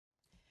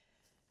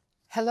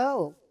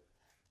Hello,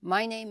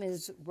 my name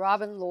is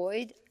Robin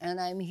Lloyd, and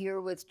I'm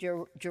here with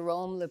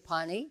Jerome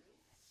Lipani,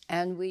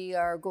 and we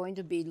are going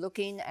to be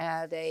looking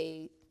at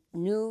a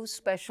new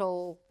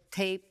special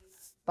tape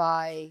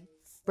by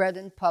Bread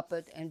and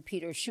Puppet and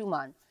Peter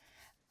Schumann.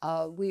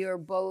 We are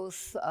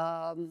both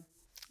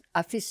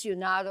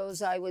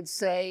aficionados, I would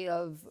say,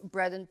 of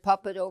Bread and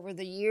Puppet over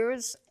the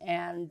years,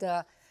 and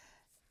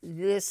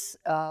this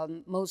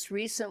most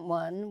recent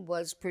one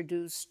was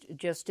produced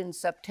just in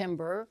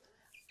September,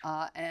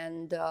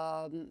 and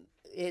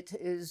it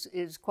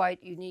is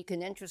quite unique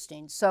and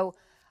interesting. So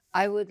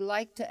I would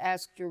like to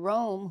ask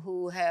Jerome,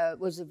 who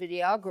was a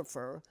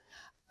videographer,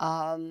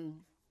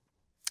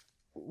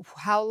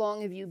 how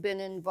long have you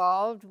been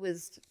involved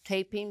with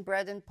taping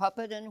Bread and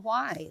Puppet, and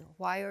why?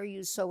 Why are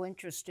you so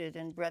interested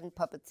in Bread and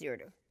Puppet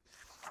theater?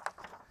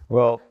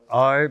 Well,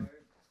 I've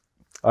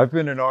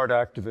been an art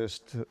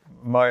activist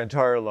my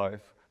entire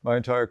life, my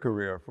entire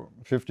career, for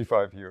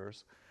 55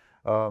 years.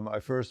 I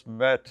first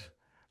met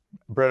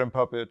Bread and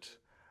Puppet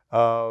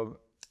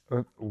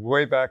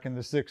way back in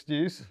the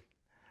 60s,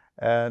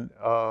 and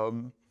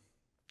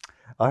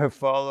I have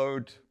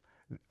followed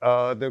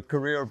the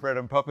career of Bread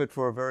and Puppet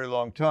for a very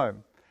long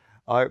time.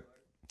 I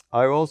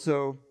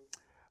also,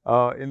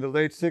 in the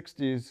late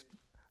 60s,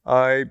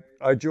 I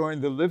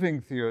joined the Living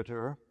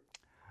Theater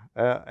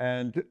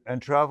and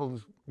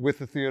traveled with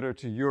the theater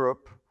to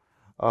Europe.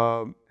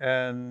 The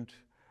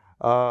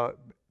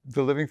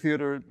Living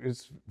Theater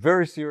is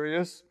very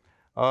serious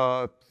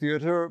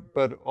theater,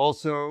 but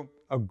also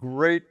a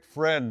great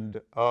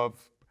friend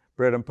of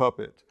Bread and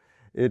Puppet.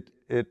 It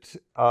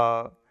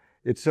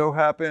so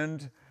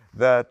happened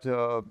that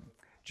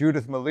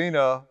Judith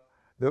Malina,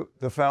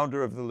 the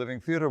founder of the Living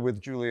Theater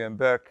with Julianne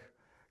Beck,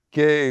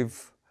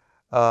 gave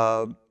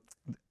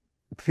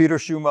Peter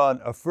Schumann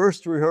a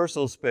first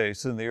rehearsal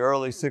space in the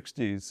early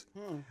 60s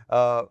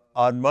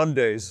on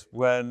Mondays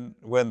when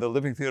the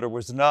Living Theater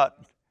was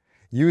not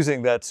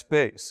using that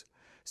space.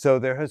 So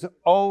there has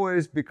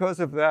always, because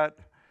of that,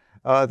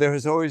 there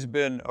has always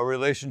been a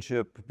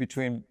relationship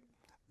between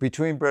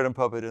Bread and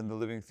Puppet and the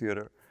Living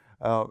Theater.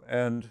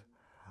 And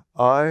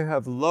I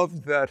have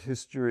loved that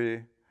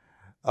history,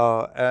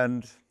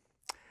 and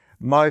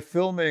my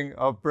filming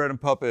of Bread and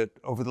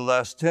Puppet over the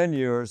last 10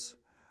 years,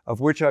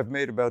 of which I've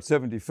made about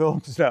 70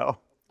 films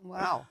now.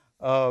 Wow.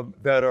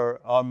 That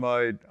are on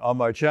my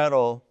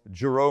channel,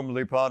 Jerome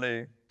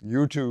Lipani,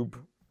 YouTube,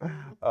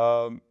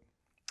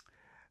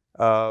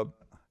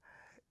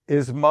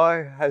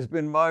 has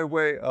been my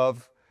way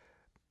of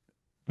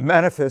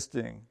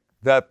manifesting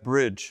that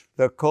bridge,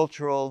 the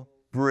cultural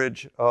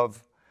bridge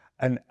of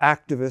an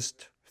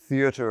activist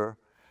theater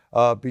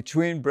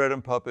between Bread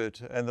and Puppet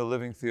and the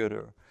Living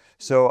Theater.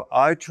 So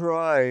I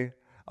try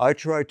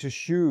to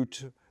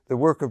shoot the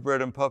work of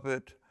Bread and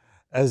Puppet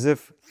as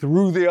if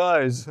through the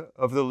eyes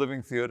of the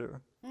Living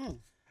Theater.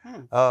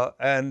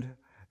 And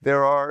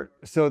there are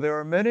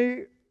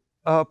many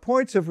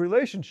points of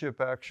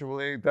relationship,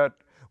 actually,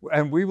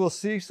 and we will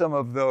see some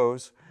of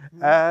those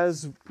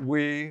as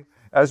we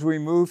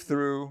move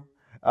through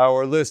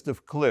our list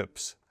of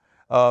clips.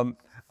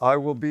 I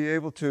will be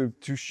able to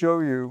show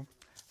you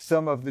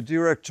some of the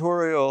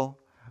directorial,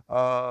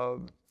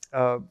 some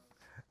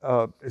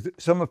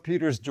of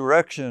Peter's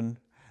direction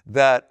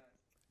that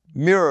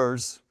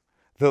mirrors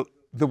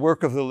the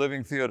work of the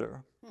Living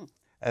Theater.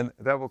 And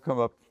that will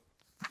come up.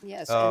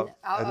 Yes, and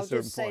I'll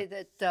just say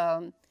point.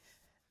 that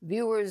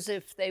viewers,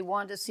 if they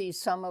want to see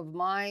some of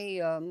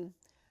my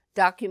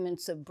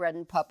documents of Bread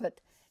and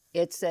Puppet,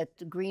 it's at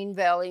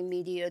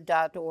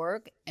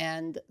greenvalleymedia.org.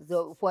 And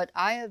what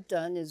I have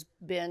done is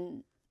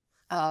been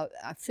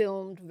I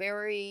filmed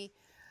very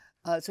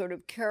sort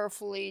of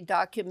carefully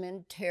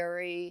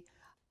documentary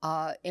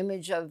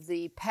image of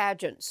the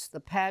pageants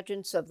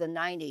of the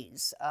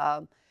 90s.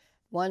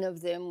 One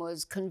of them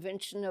was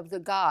Convention of the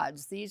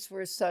Gods. These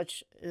were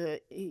such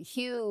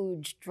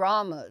huge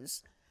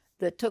dramas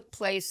that took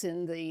place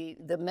in the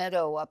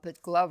meadow up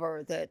at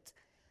Glover that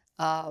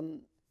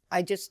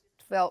I just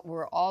felt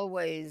were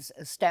always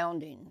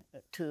astounding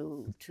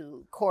to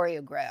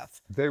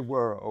choreograph. They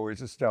were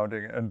always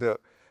astounding, and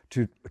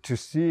to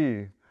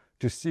see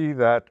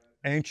that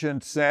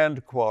ancient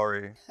sand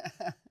quarry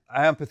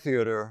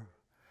amphitheater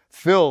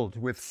filled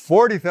with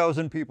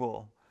 40,000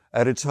 people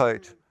at its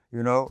height,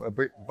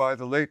 by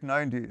the late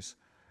 90s.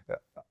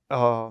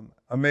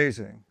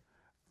 Amazing.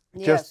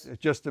 Yes.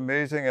 Just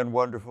amazing and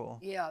wonderful.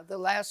 Yeah, the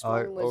last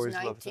one was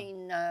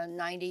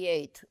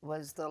 1998,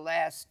 was the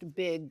last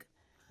big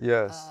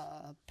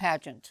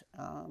pageant.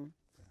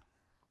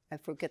 I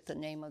forget the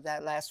name of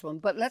that last one,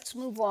 but let's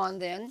move on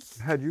then.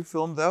 Had you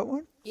filmed that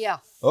one? Yeah.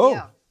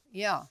 Oh.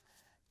 Yeah.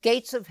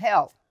 Gates of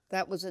Hell,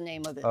 that was the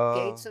name of it.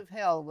 Gates of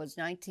Hell was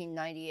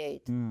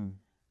 1998.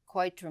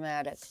 Quite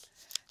dramatic.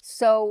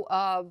 So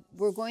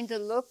we're going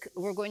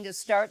to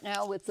start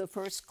now with the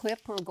first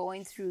clip. We're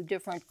going through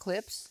different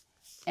clips,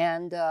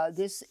 and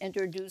this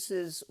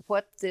introduces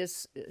what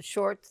this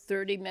short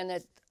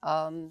 30-minute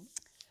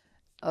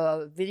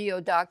video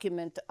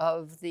document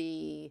of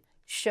the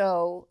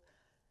show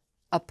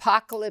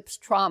Apocalypse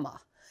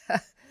Trauma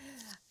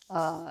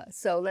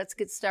So let's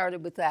get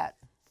started with that.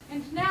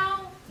 And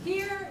now,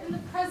 here in the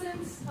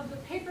presence of the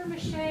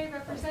papier-mâché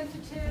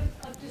representative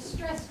of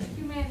distressed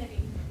humanity.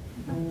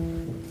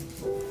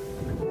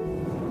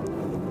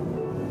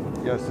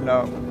 Yes,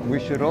 now we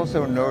should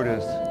also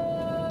notice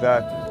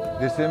that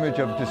this image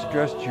of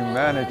distressed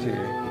humanity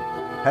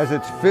has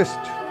its fist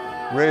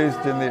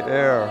raised in the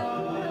air,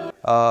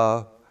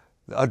 a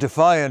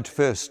defiant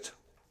fist.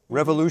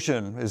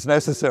 Revolution is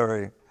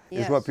necessary,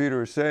 is what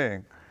Peter is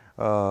saying.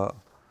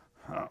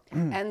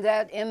 And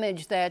that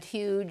image, that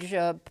huge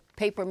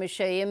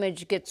papier-mâché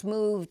image, gets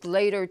moved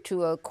later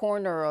to a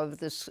corner of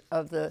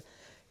the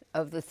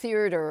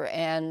theater,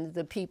 and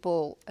the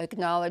people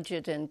acknowledge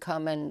it and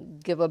come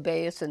and give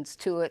obeisance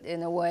to it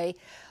in a way.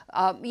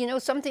 You know,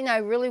 something I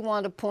really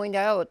want to point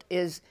out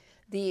is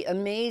the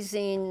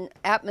amazing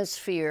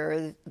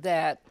atmosphere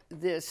that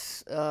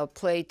this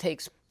play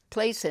takes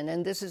place in,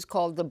 and this is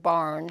called The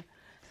Barn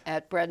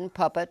at Bread and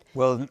Puppet.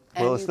 Well,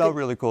 it's not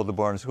really called the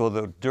barn. It's called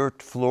the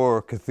Dirt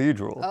Floor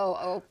Cathedral.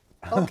 Oh,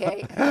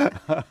 okay.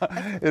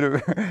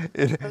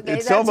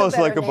 It's almost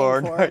like a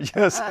barn.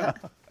 Yes.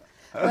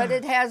 But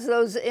it has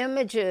those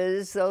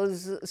images,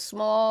 those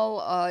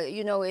small,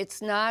 you know,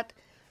 it's not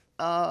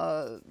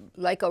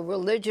like a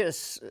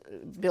religious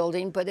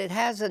building, but it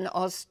has an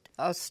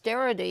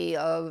austerity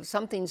of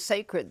something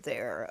sacred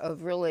there,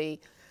 of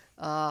really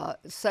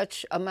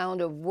such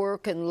amount of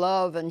work and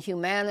love and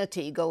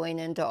humanity going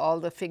into all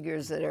the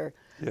figures that are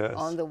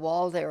on the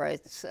wall there.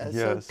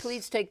 So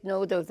please take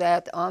note of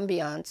that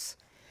ambiance.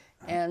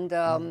 And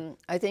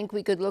I think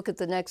we could look at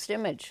the next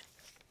image.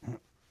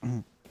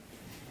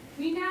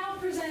 We now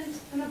present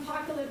an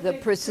apocalyptic The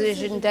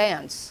precision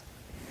dance.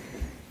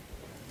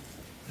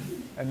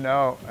 And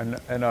now,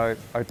 and I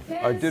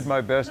did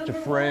my best to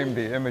frame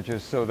the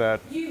images so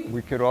that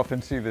we could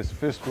often see this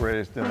fist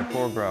raised in the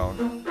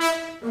foreground.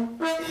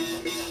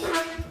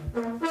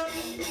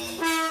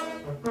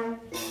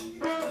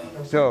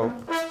 So,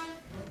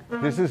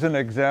 this is an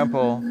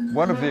example,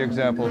 one of the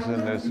examples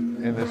in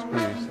this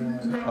piece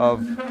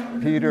of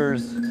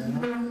Peter's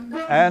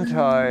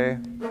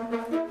anti-dance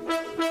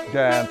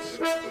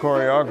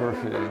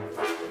choreography.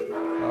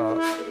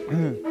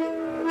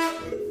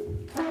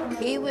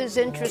 He was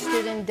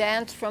interested in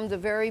dance from the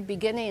very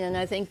beginning, and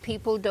I think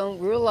people don't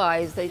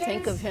realize, they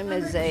think of him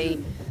as a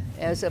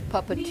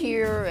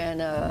puppeteer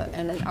and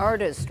an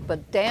artist,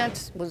 but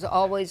dance was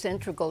always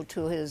integral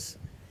to his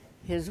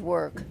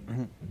work.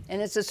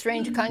 And it's a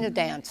strange kind of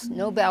dance.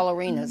 No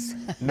ballerinas.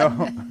 No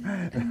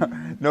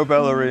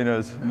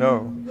ballerinas,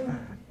 no.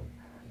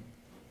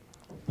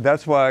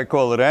 That's why I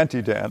call it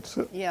anti-dance.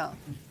 Yeah.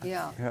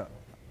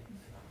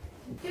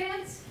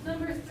 Dance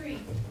number 3.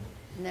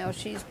 Now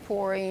she's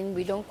pouring.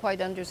 We don't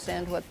quite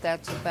understand what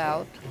that's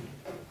about.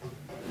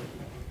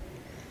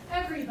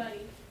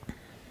 Everybody.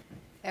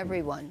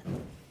 Everyone.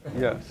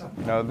 Yes.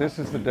 Now this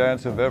is the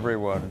dance of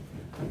everyone.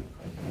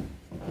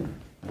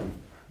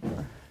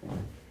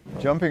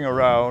 Jumping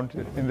around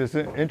in this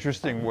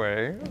interesting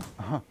way.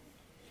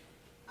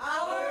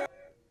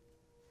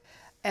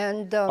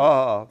 And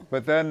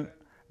but then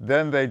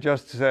they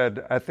just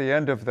said, at the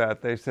end of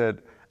that, they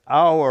said,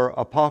 our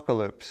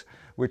apocalypse,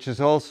 which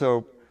is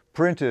also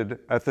printed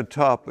at the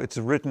top. It's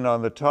written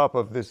on the top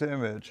of this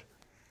image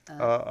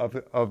of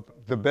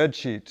the bed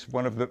sheets,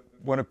 one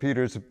of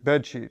Peter's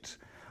bed sheets,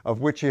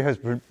 of which he has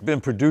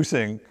been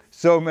producing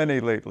so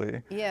many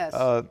lately. Yes.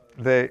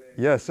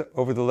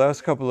 Over the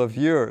last couple of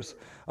years,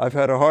 I've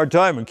had a hard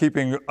time in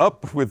keeping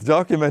up with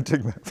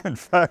documenting them. In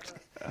fact,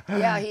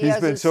 he's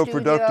been so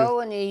productive.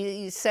 And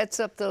he sets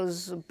up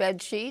those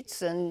bed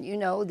sheets, and you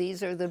know,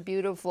 these are the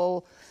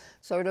beautiful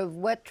sort of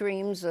wet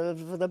dreams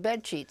of the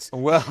bed sheets.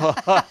 Well,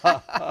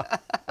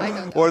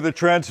 or the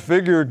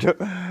transfigured,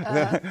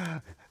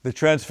 the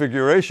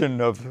transfiguration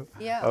of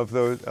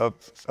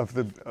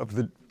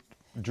the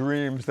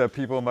dreams that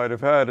people might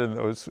have had in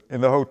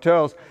the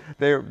hotels.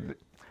 The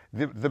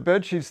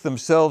bed sheets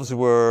themselves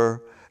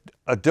were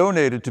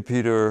donated to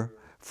Peter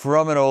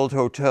from an old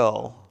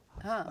hotel.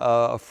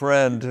 A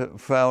friend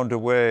found a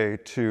way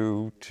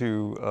to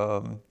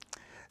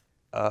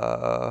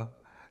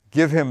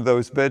give him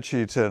those bed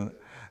sheets, and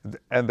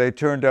they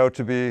turned out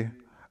to be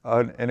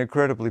an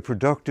incredibly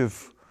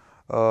productive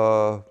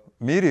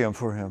medium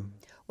for him.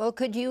 Well,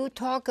 could you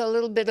talk a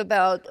little bit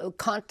about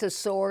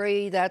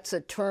Montessori? That's a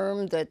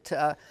term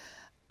that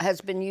has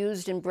been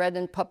used in Bread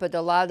and Puppet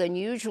a lot, and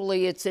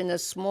usually it's in a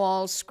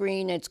small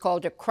screen. It's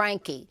called a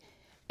cranky,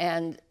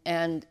 and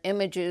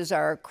images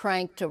are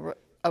cranked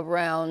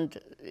around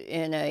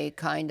in a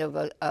kind of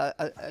a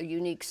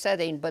unique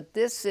setting. But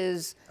this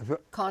is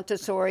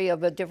Montessori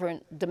of a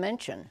different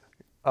dimension.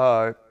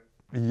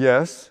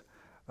 Yes,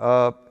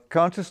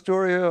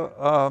 Montessori,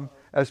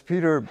 as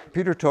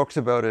Peter talks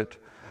about it,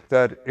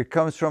 that it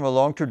comes from a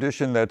long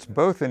tradition that's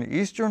both an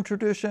Eastern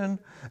tradition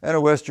and a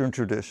Western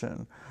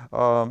tradition.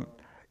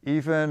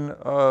 Even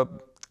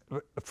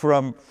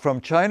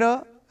from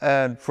China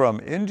and from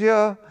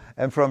India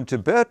and from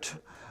Tibet,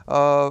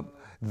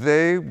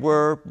 they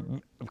were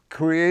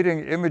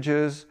creating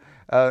images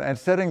and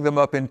setting them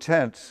up in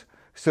tents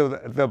so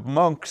that the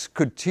monks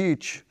could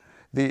teach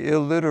the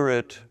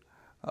illiterate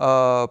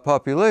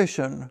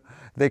population.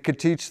 They could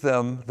teach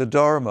them the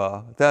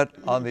Dharma, that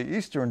on the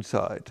eastern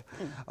side.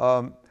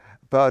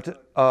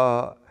 But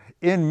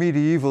in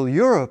medieval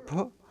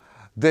Europe,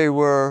 they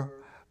were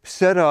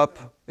set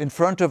up in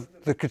front of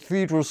the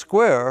cathedral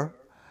square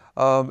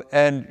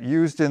and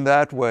used in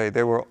that way.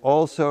 They were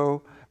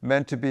also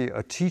meant to be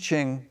a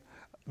teaching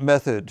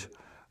method.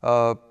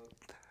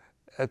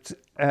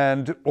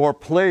 Or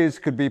plays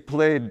could be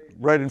played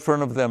right in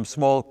front of them.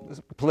 Small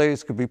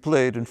plays could be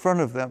played in front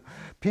of them.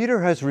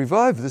 Peter has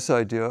revived this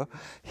idea.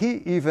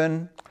 He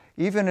even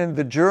in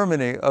the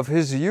Germany of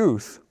his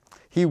youth,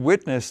 he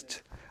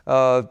witnessed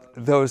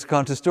those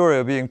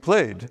cantastoria being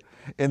played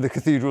in the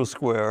cathedral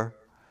square.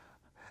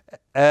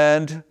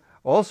 And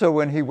also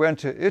when he went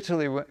to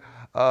Italy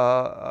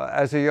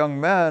as a young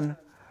man,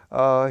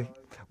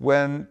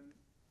 when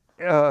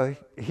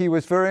he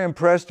was very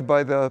impressed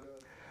by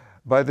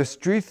the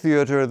street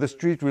theater, the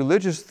street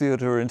religious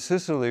theater in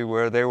Sicily,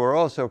 where they were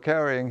also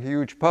carrying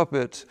huge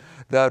puppets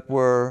that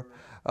were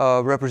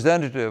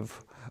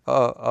representative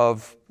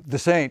of the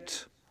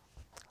saints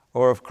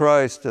or of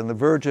Christ and the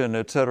Virgin,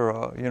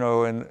 etc., you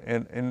know,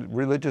 in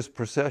religious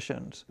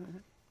processions. Mm-hmm.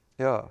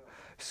 Yeah.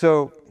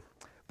 So,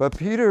 but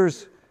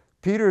Peter's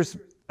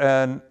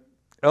and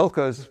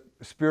Elke's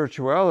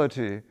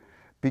spirituality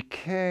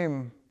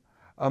became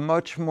a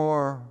much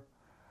more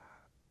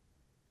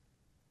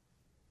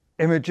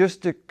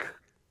imagistic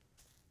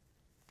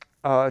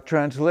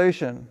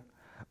translation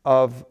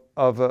of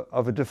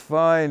a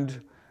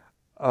defined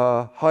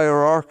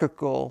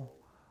hierarchical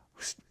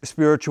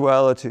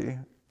spirituality,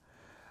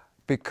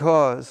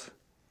 because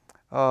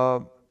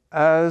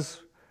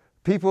as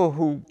people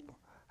who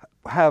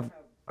have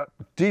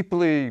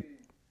deeply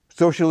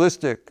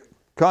socialistic,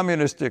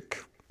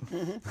 communistic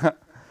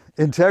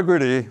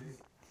integrity,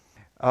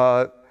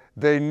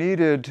 they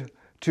needed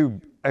to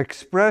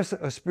express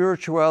a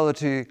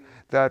spirituality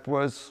that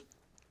was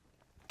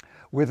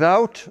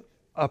without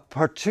a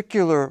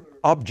particular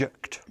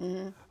object.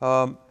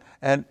 Mm-hmm.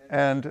 And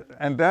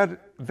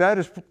that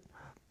is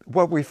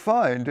what we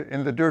find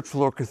in the Dirt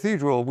Floor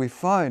Cathedral. We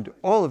find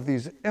all of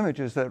these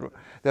images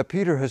that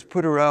Peter has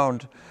put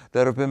around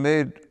that have been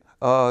made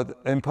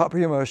in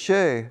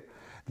papier-mâché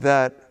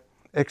that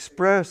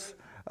express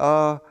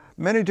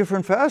many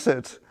different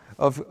facets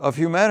of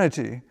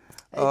humanity.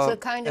 It's a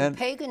kind of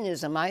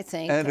paganism, I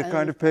think. And a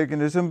kind of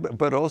paganism,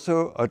 but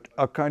also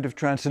a kind of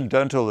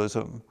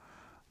transcendentalism,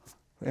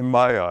 in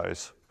my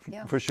eyes,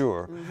 yeah. For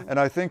sure. Mm-hmm. And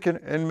I think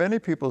in many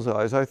people's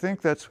eyes, I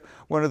think that's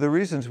one of the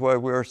reasons why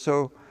we're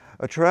so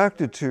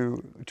attracted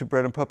to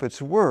Bread and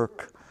Puppet's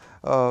work.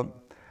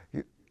 You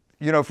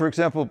know, for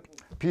example,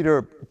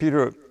 Peter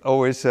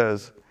always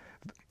says,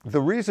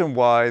 the reason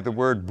why the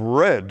word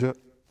bread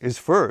is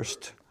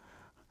first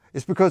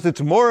is because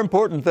it's more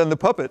important than the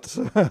puppets.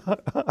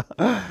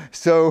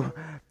 So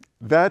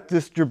that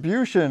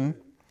distribution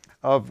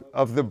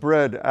of the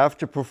bread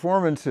after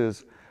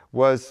performances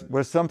was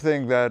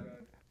something that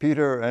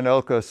Peter and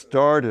Elke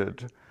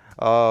started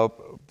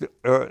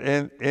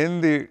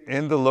in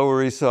the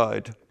Lower East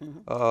Side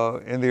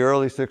in the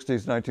early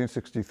 60s,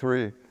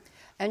 1963.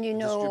 And you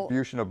know,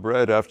 distribution of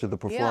bread after the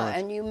performance. Yeah,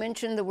 and you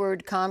mentioned the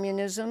word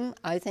communism.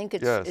 I think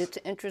it's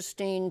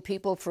interesting.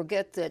 People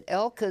forget that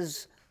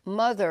Elke's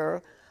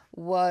mother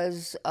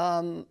was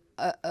a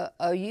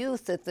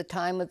youth at the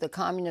time of the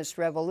Communist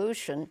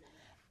Revolution,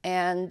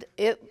 and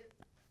it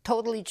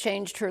totally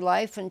changed her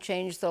life and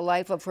changed the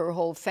life of her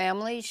whole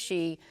family.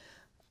 She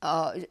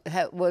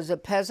was a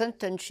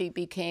peasant, and she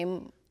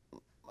became,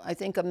 I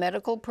think, a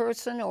medical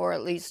person, or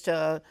at least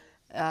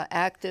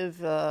active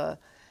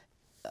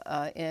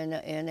in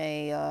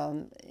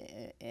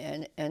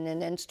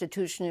an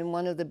institution in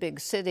one of the big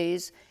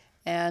cities.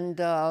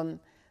 And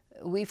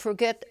we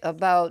forget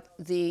about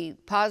the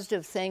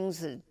positive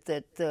things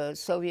that the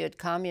Soviet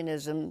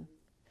communism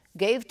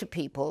gave to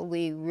people.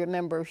 We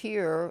remember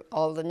here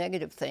all the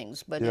negative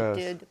things, but yes, it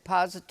did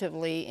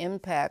positively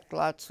impact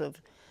lots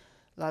of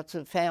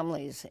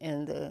families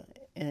in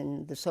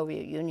the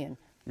Soviet Union.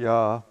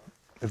 Yeah,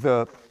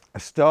 the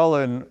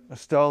Stalin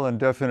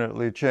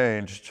definitely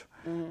changed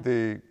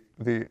the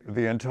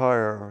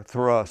entire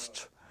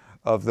thrust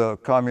of the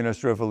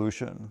communist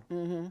revolution.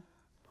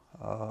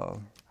 Mm-hmm.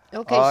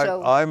 Okay,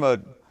 so I'm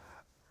a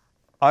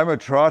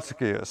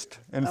Trotskyist.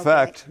 In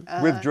fact,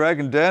 with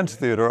Dragon Dance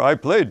Theater, I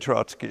played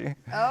Trotsky.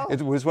 Oh.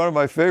 It was one of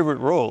my favorite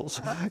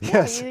roles.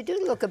 Yes. Well, you do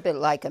look a bit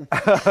like him.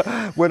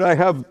 When I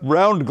have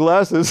round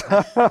glasses,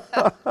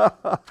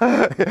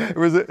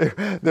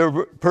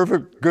 they're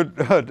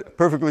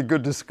perfectly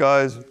good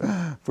disguise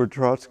for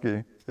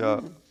Trotsky.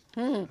 Yeah.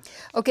 Mm-hmm.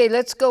 Okay,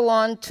 let's go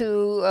on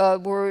to,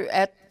 we're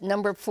at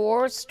number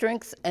 4,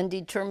 Strength and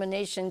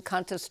Determination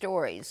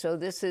Cantastory. So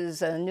this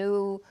is a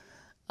new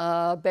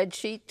bed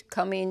sheet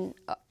coming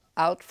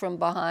out from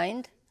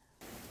behind.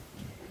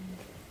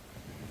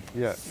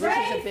 Yes.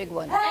 This is a big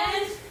one.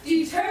 And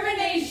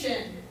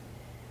determination.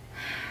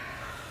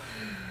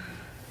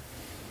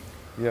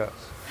 Yes.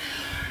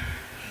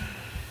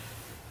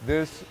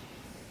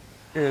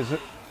 is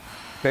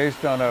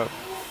based on a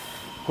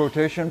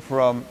quotation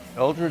from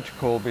Eldridge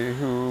Colby,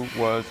 who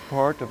was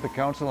part of the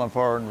Council on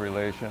Foreign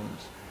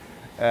Relations.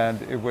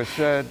 And it was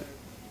said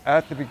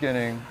at the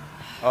beginning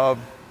of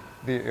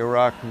the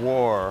Iraq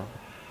War.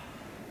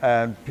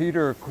 And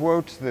Peter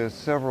quotes this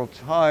several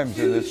times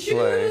in this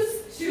play.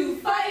 Choose to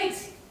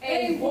fight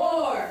a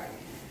war.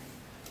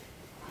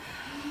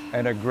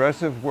 An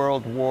aggressive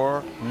world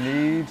war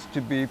needs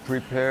to be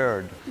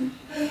prepared.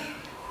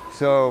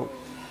 So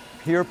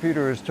here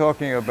Peter is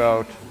talking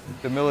about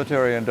the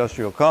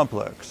military-industrial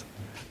complex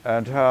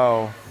and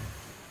how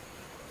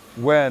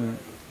when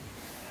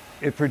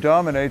it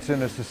predominates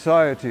in a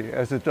society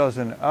as it does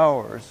in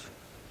ours,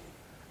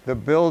 the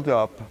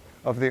buildup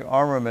of the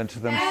armaments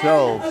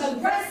themselves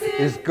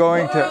is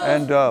going to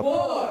end up,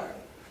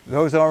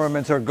 those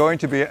armaments are going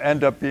to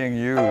end up being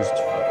used.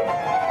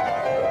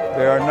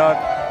 They are not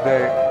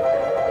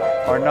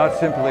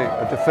simply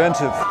a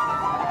defensive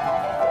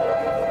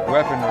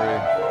weaponry,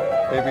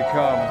 they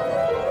become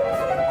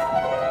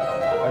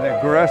an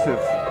aggressive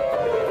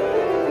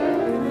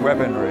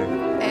weaponry.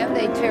 And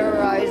they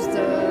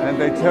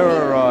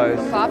terrorize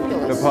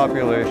the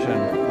population,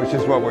 which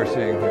is what we're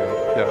seeing here.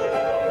 Yeah.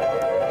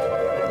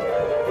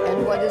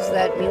 And what is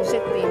that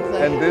music being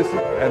played? And this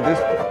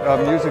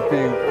music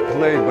being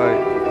played by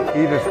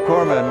Edith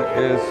Corman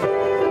is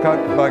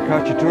by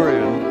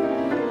Khachaturian.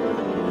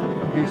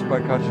 A piece by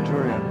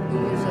Khachaturian. Who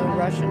is a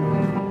Russian?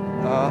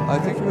 I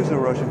think he was a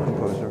Russian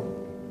composer.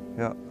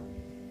 Yeah.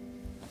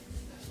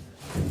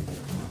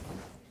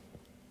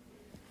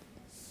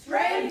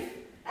 Strength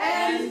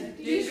and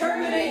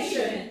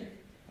determination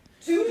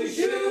to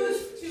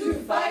choose to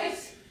fight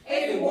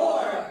a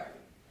war.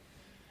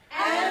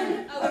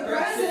 An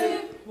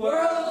aggressive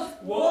world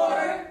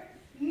war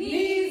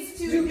needs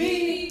to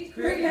be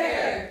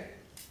prepared.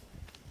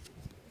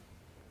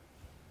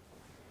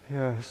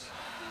 Yes.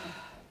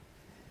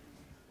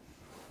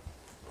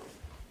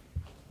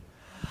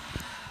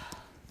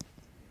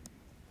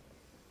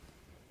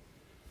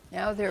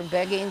 Now they're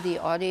begging the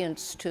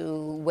audience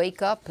to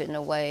wake up in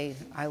a way,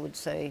 I would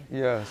say.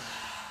 Yes.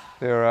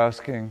 They're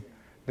asking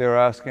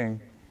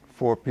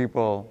for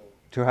people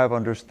to have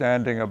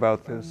understanding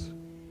about this.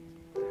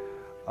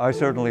 I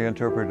certainly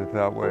interpret it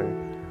that way.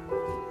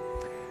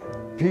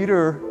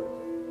 Peter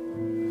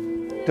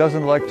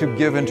doesn't like to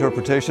give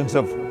interpretations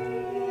of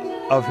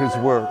his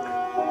work.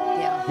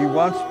 Yeah. He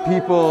wants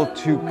people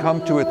to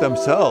come to it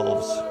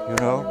themselves, you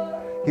know?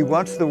 He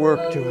wants the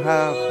work to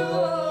have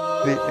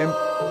the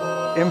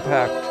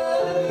impact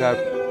that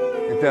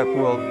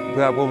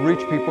will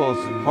reach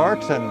people's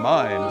hearts and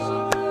minds.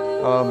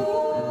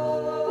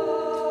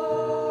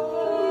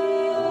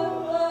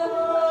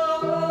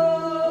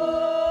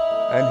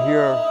 And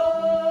here,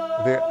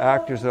 the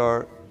actors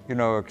are, you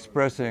know,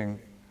 expressing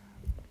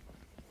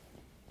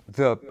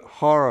the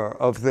horror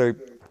of the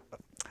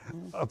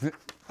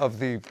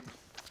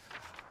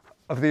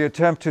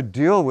attempt to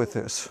deal with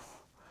this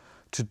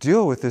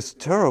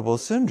terrible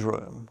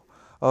syndrome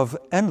of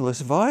endless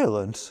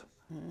violence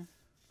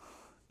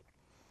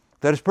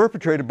that is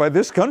perpetrated by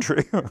this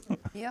country.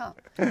 Yeah.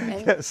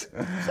 And yes.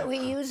 so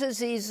he uses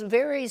these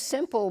very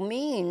simple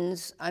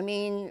means, I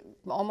mean,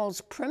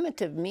 almost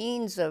primitive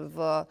means of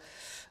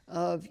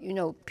you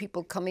know,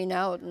 people coming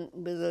out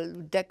with a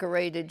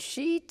decorated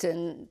sheet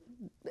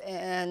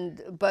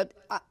but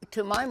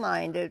to my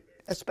mind,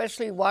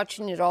 especially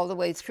watching it all the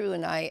way through,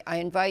 and I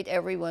invite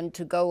everyone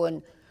to go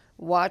and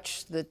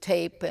watch the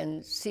tape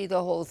and see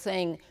the whole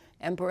thing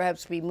and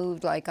perhaps be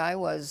moved like I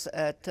was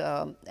at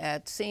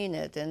seeing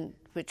it, and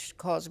which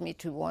caused me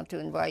to want to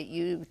invite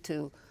you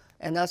to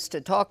and us to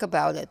talk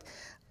about it.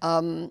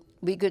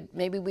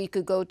 Maybe we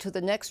could go to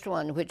the next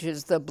one, which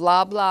is the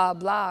blah blah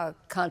blah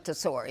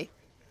Cantastory.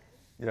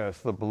 Yes,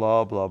 the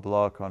blah blah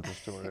blah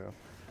Cantastoria.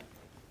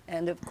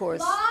 And of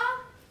course,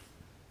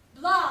 Blah,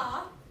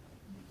 blah,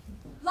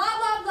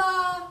 blah, blah,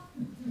 blah,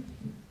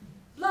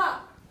 blah.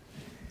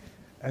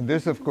 And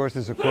this, of course,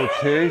 is a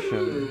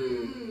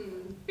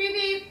quotation Beep,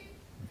 beep.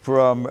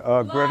 from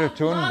Blah, Greta blah,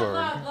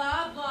 Thunberg.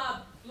 blah,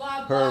 blah,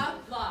 blah, Her- blah,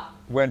 blah.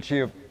 When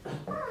she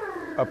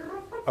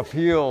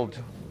appealed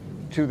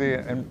to the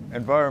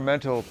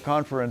environmental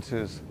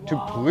conferences to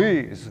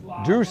please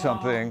do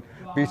something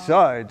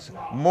besides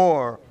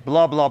more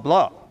blah, blah,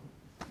 blah.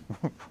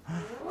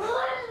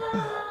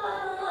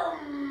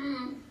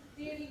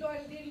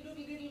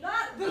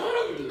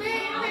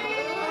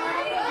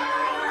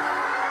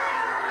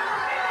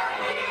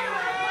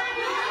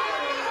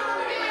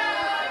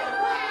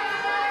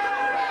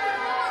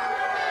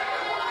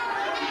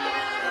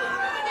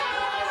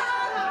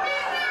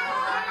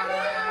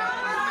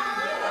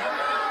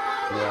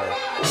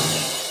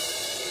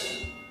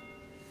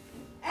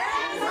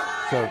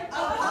 So,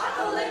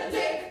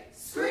 Apocalyptic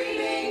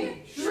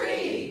screaming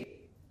tree.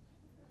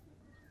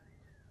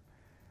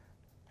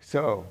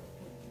 so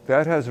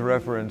that has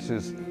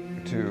references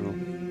to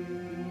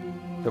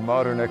the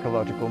modern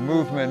ecological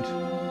movement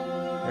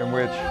in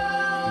which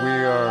we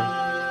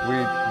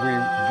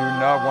do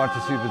not want to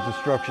see the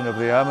destruction of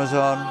the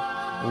Amazon,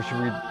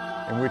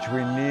 in which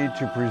we need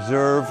to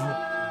preserve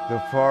the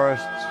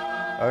forests,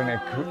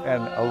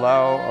 and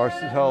allow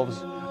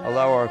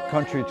our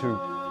country to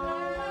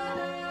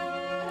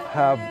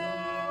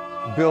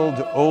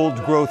build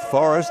old growth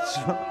forests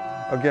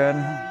again.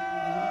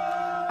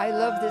 I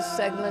love this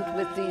segment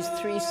with these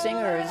three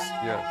singers.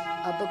 Yes.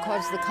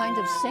 Because the kind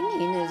of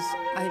singing is,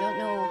 I don't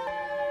know,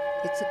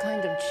 it's a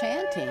kind of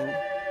chanting.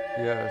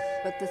 Yes.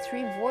 But the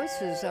three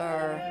voices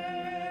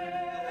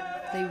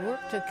they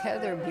work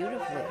together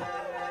beautifully.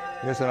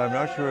 Yes, and I'm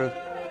not sure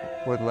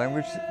what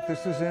language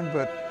this is in,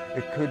 but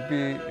it could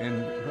be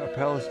in a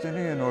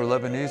Palestinian or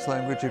Lebanese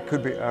language. It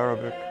could be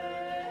Arabic.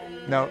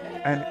 Now,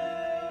 and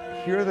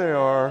here they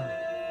are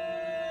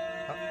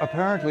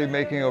apparently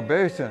making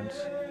obeisance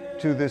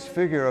to this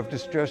figure of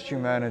distressed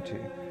humanity.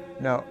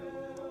 Now,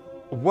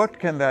 what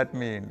can that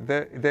mean?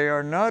 They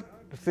are not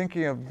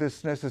thinking of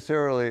this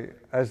necessarily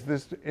as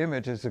this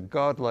image as a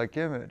godlike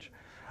image.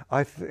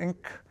 I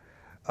think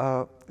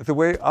the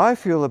way I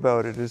feel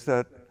about it is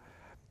that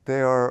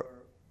they are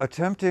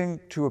attempting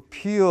to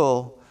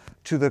appeal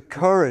to the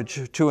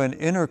courage, to an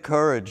inner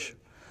courage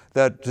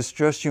that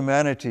distressed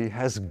humanity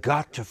has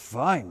got to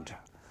find.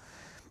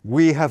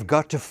 We have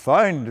got to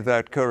find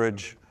that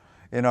courage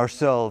in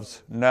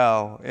ourselves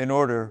now in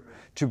order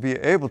to be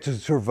able to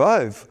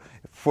survive,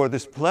 for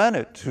this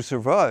planet to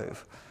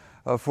survive,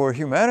 for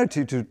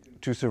humanity to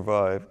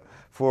survive,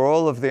 for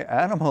all of the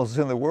animals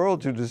in the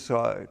world to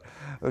survive.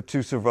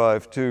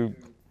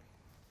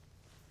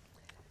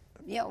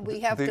 Yeah, we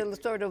have to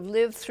sort of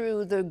live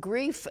through the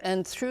grief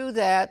and through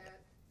that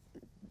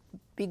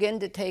begin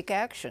to take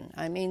action.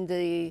 I mean,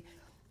 the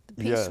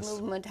peace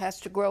movement has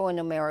to grow in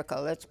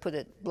America. Let's put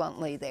it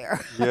bluntly there.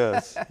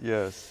 Yes,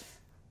 yes.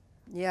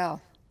 Yeah.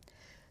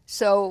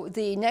 So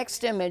the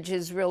next image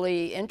is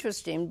really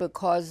interesting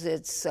because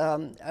it's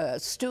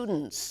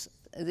students.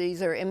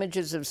 These are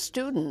images of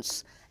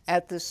students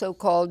at the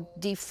so-called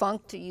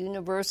defunct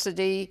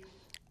University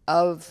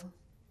of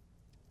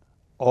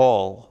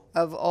All.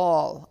 Of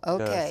all.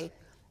 Okay. Yes.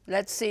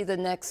 Let's see the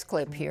next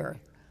clip here.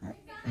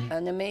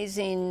 An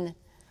amazing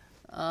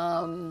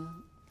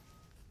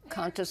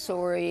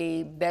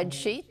Montessori bed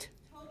sheet,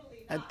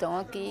 a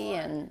donkey,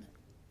 and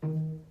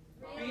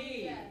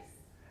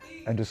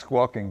a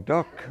squawking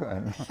duck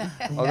and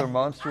other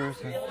monsters.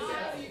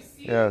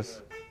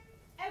 Yes.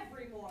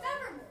 Evermore.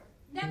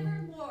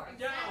 Nevermore.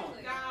 Down.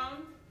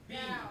 Down. B.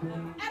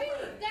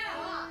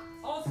 Down.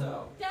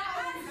 Also.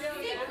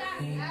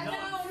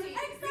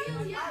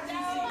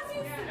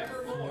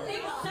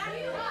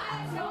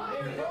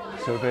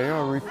 So they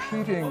are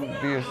repeating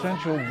the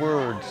essential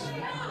words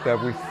that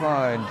we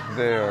find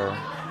there,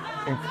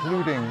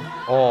 including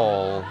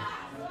all.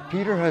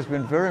 Peter has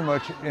been very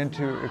much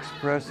into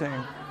expressing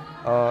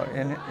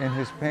in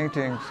his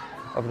paintings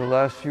of the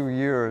last few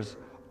years,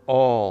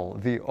 all,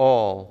 the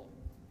all.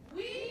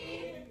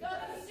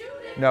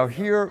 Now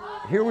here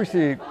we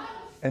see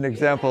an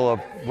example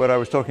of what I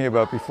was talking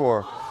about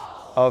before,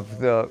 of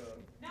the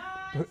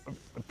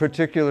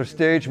particular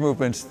stage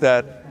movements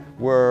that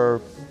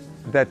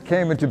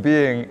came into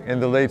being in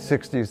the late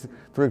 60s.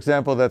 For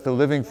example, that the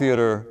Living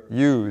Theater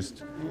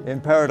used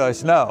in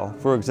Paradise Now,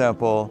 for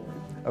example,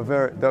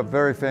 the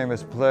very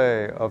famous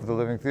play of the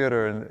Living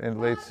Theater in the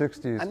late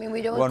 60s. I mean,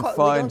 we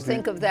don't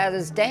think of that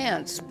as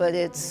dance, but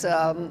it's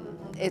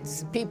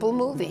people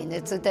moving.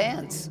 It's a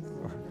dance.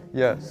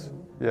 Yes,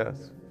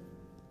 yes.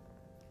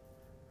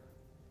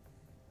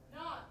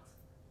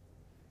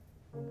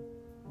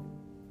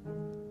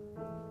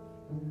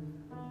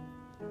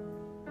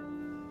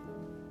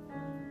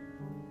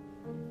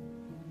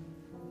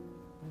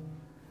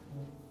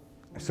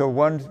 So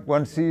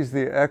one sees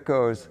the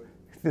echoes.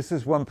 This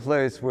is one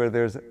place where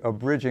there's a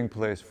bridging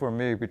place for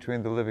me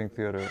between the Living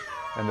Theater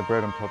and the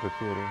Bread and Puppet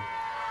Theater.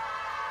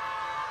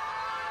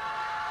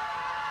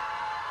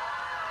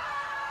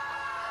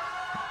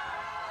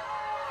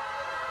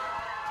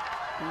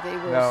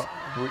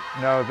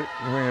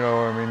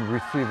 We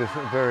see this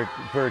very,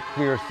 very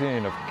clear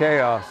scene of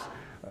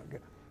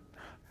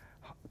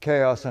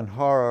chaos and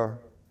horror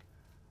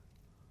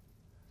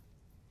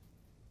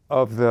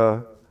of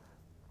the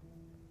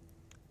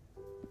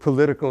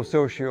political,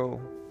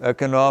 social,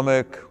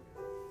 economic,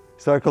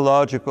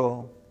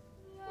 psychological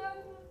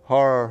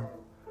horror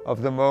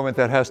of the moment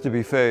that has to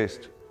be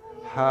faced.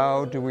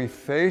 How do we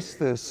face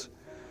this?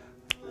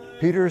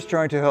 Peter is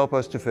trying to help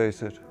us to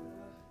face it.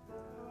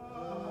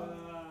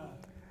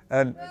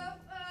 And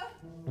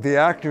the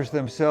actors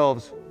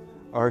themselves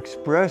are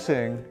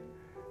expressing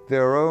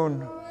their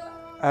own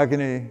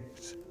agony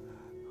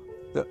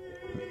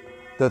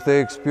that they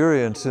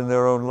experience in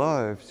their own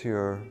lives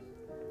here.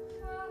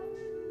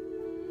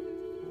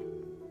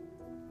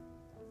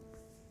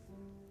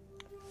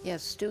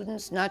 Yes,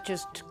 students, not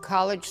just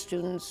college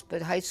students,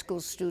 but high school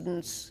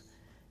students,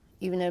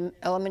 even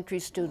elementary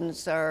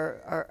students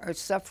are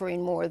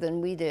suffering more than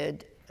we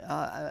did,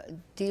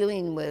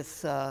 dealing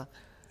with the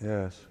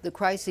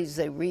crises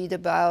they read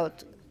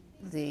about,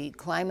 the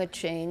climate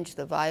change,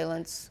 the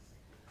violence.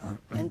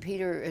 And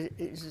Peter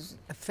has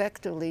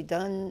effectively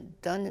done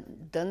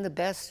the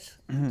best,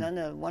 done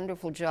a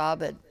wonderful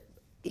job at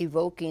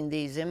evoking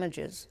these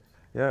images.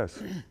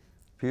 Yes.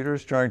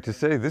 Peter's trying to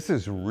say this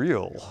is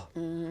real.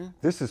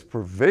 This is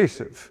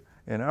pervasive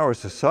in our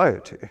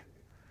society.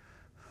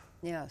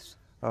 Yes.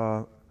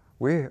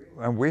 We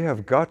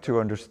have got to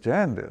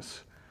understand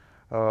this.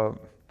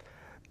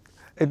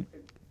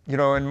 You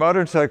know, in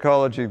modern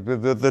psychology,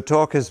 the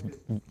talk has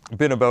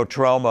been about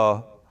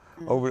trauma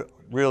over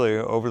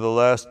the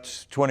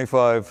last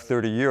 25,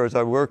 30 years.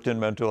 I worked in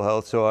mental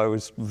health, so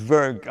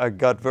I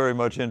got very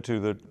much into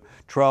the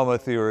trauma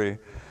theory,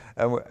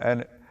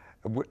 and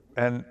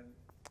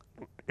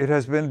it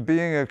has been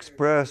being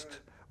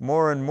expressed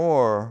more and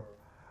more.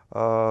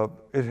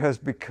 It has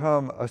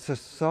become a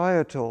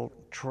societal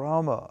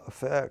trauma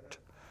effect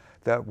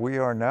that we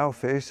are now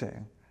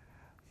facing.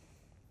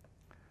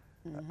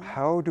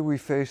 How do we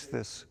face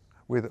this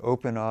with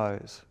open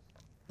eyes?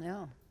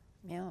 Yeah,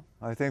 yeah.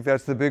 I think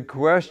that's the big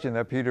question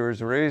that Peter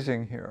is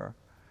raising here.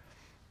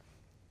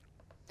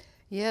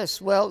 Yes.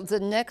 Well, the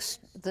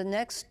next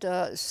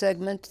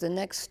segment, the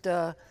next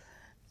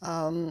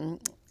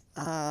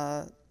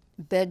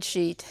bed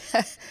sheet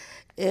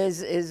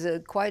is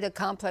quite a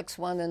complex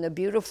one and a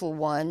beautiful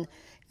one.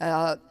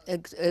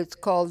 It's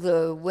called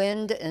the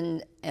Wind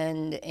and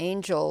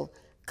Angel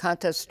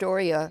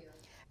Cantastoria,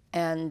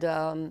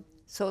 and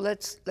so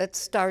let's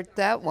start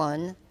that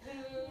one.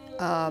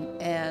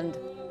 And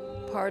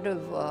part of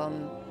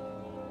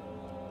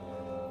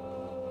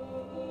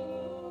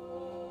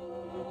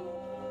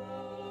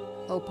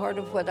part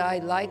of what I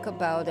like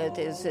about it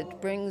is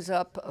it brings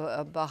up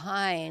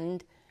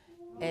behind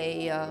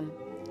a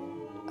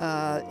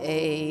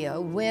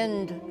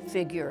wind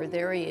figure.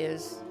 There he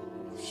is,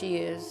 she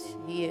is,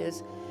 he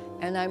is.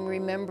 And I'm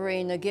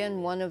remembering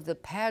again one of the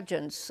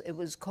pageants. It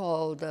was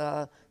called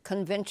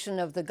Convention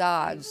of the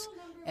Gods.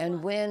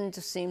 And wind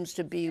seems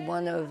to be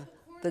one of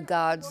the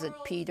gods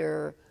that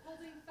Peter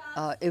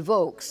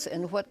evokes.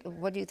 And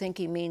what do you think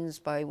he means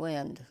by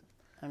wind?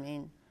 I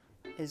mean,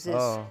 is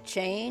this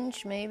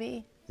change,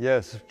 maybe?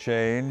 Yes,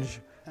 change,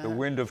 the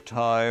wind of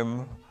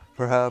time,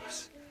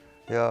 perhaps,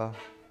 yeah.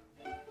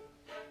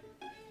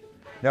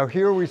 Now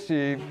here we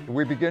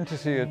begin to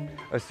see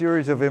a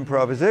series of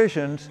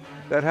improvisations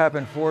that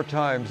happen 4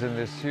 times in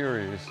this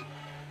series.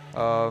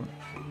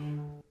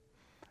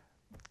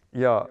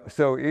 Yeah,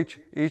 so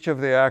each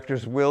of the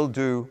actors will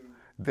do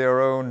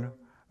their own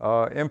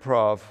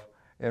improv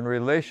in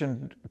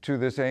relation to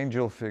this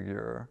angel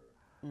figure.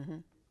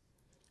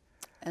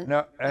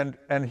 Now,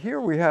 and here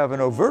we have an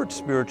overt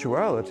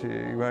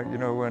spirituality, right? You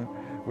know, when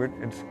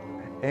it's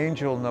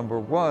angel number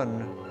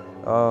 1,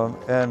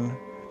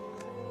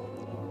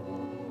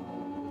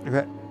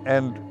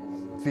 and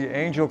the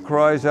angel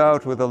cries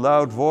out with a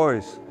loud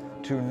voice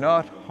to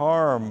not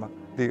harm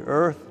the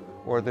earth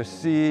or the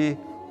sea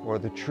or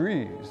the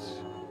trees.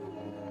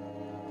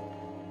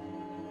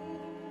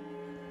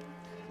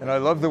 And I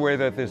love the way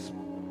that this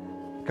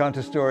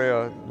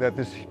cantastoria, that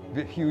this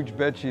huge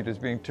bedsheet is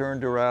being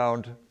turned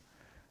around.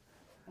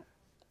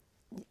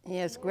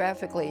 Yes,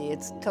 graphically,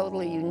 it's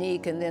totally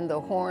unique, and then the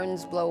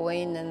horns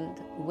blowing and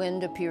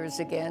wind appears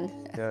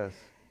again. Yes.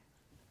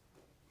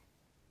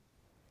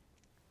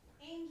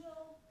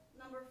 Angel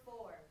number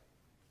 4,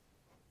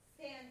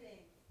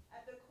 standing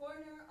at the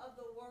corner of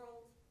the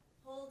world,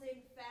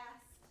 holding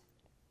fast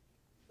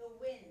the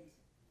wind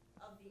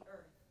of the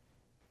earth.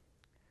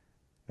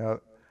 Now,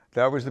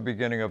 that was the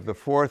beginning of the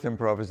 4th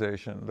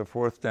improvisation, the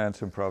 4th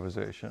dance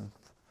improvisation.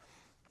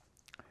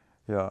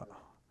 Yeah.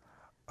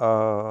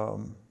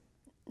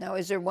 Now,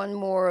 is there one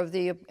more of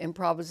the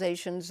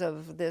improvisations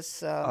of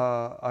this?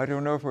 I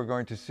don't know if we're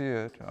going to see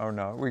it or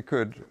not. We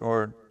could,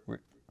 or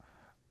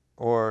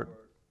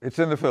it's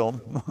in the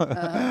film.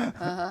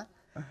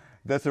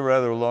 That's a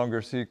rather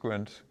longer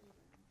sequence.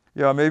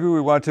 Yeah, maybe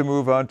we want to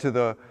move on to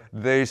the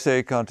They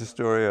Say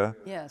Cantastoria.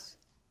 Yes.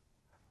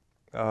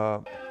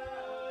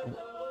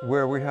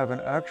 Where we have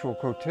an actual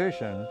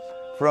quotation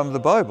from the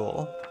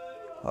Bible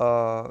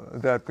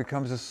that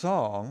becomes a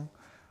song.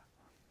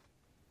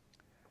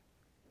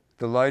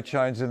 The light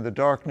shines in the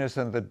darkness,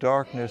 and the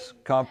darkness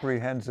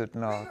comprehends it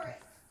not.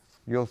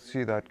 You'll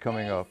see that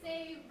coming up.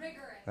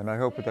 And I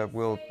hope that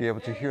we'll be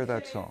able to hear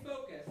that song.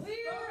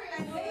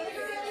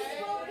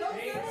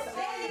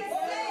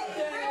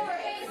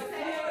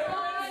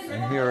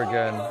 And here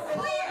again,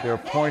 they're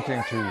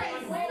pointing to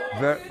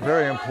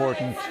very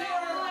important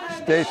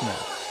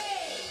statements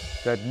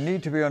that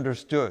need to be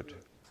understood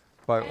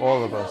by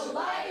all of us,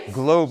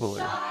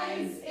 globally,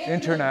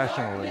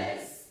 internationally,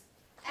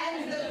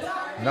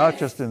 not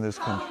just in this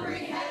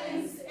country.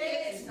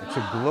 It's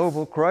a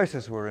global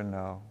crisis we're in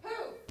now.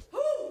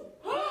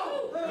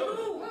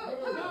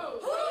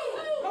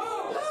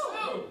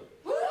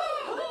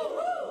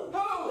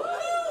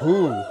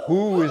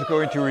 Who is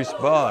going to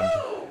respond,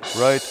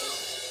 right?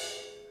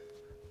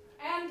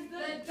 And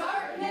the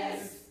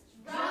darkness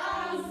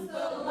drowns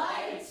the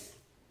light,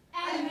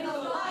 and the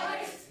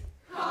light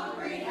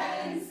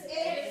comprehends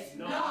it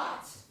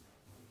not.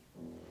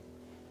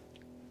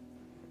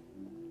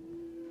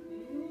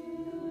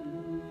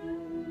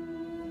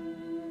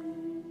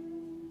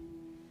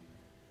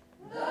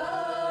 The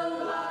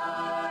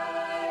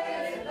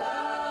light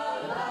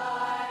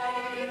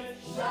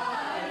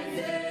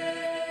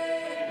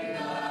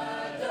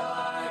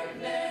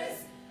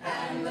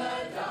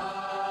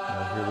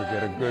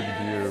good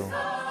view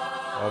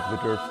of the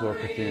dirt floor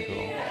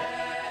cathedral.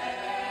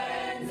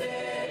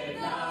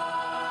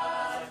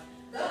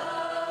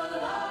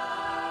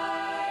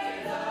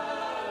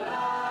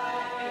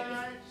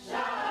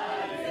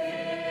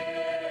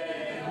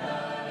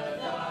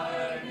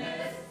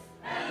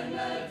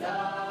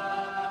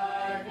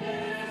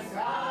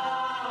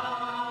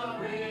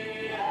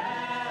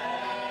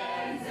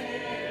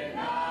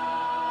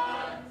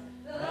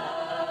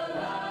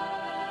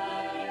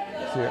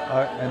 See,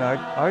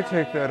 I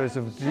take that as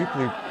a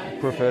deeply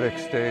prophetic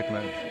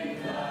statement,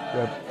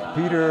 that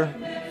Peter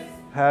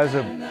has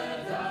a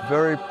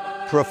very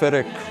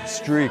prophetic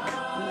streak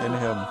in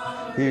him.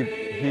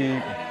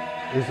 He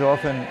is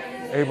often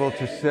able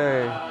to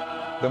say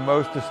the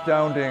most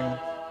astounding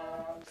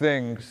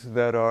things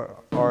that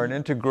are an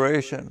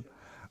integration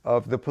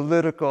of the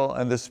political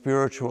and the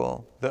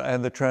spiritual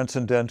and the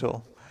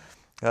transcendental.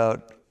 You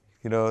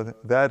know,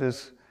 that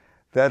is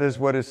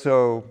what is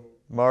so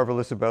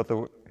marvelous about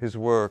his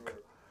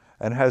work,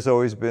 and has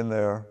always been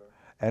there,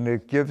 and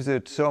it gives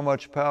it so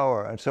much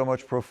power and so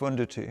much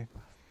profundity.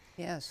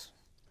 Yes,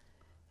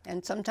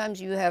 and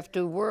sometimes you have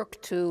to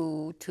work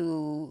to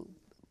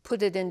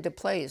put it into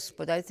place.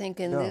 But I think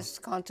in this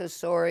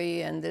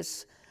Cantastory and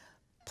this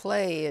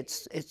play,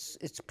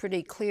 it's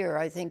pretty clear.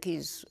 I think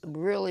he's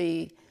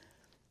really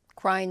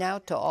crying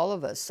out to all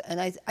of us, and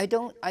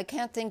I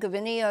can't think of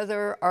any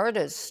other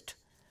artist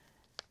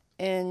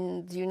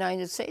in the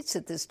United States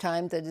at this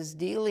time that is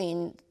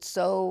dealing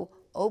so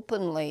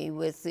openly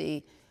with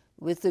the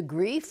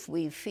grief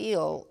we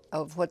feel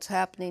of what's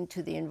happening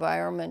to the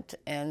environment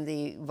and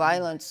the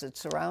violence that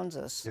surrounds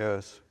us.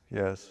 Yes,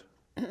 yes.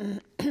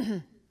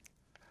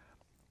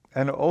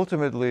 And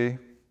ultimately,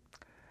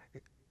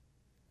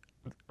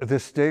 the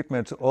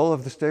statements, all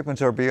of the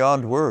statements are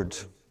beyond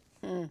words.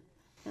 You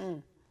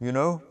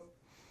know?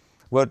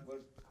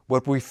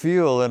 What we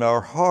feel in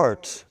our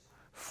hearts,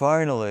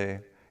 finally,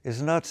 is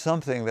not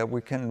something that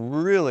we can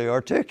really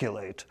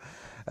articulate.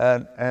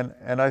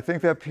 And I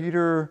think that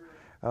Peter,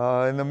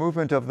 in the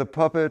movement of the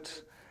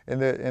puppet, in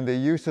the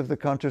use of the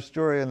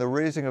Cantastory and the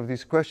raising of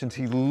these questions,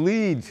 he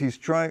leads, he's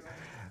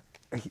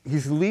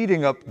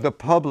leading up the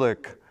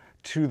public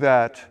to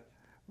that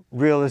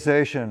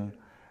realization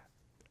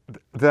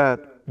that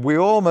we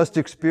all must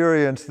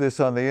experience this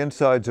on the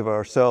insides of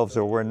ourselves,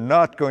 or we're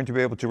not going to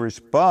be able to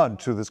respond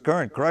to this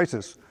current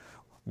crisis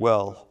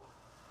well.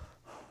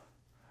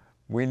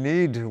 We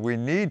need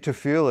to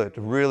feel it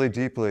really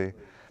deeply.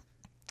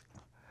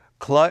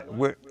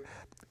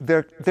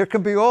 There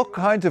can be all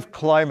kinds of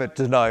climate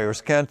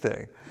deniers, can't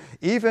they?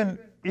 Even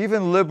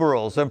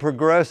liberals and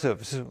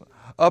progressives,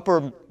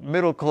 upper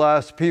middle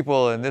class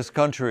people in this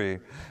country,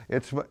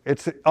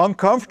 it's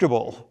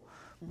uncomfortable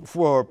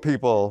for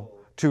people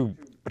to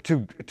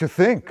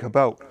think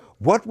about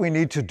what we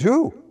need to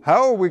do.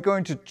 How are we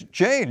going to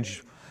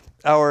change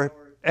our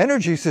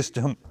energy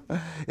system?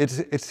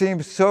 It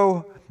seems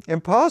so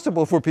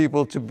impossible for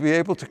people to be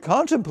able to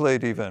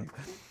contemplate even.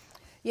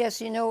 Yes,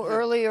 you know,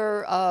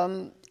 earlier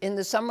in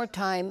the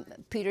summertime,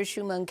 Peter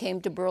Schumann came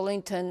to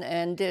Burlington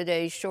and did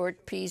a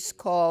short piece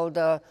called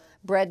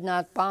Bread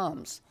Not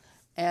Bombs.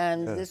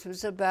 And this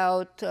was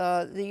about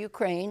the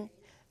Ukraine.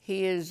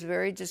 He is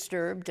very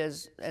disturbed,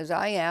 as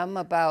I am,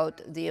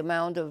 about the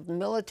amount of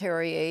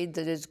military aid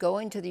that is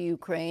going to the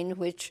Ukraine,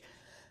 which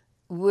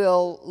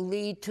will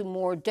lead to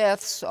more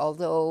deaths,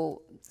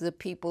 although the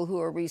people who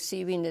are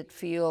receiving it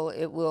feel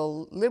it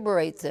will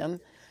liberate them.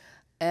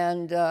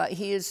 And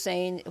he is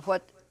saying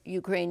what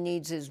Ukraine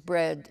needs is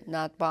bread,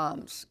 not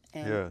bombs.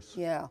 And, yes.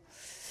 Yeah.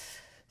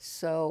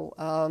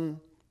 So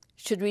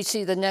should we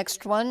see the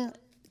next one?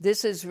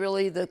 This is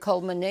really the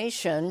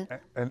culmination.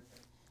 And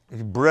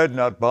bread,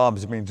 not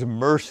bombs, means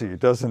mercy,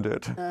 doesn't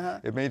it?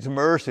 It means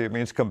mercy. It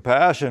means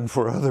compassion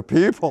for other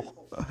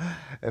people.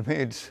 It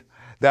means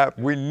that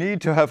we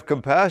need to have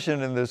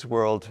compassion in this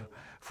world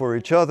for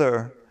each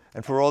other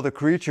and for all the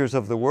creatures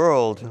of the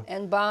world.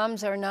 And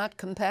bombs are not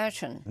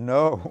compassion.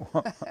 No.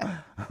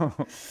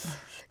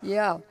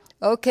 Yeah.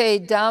 Okay,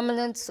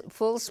 dominance,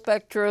 full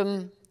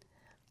spectrum,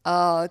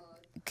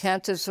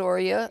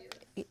 Cantastoria.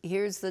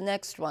 Here's the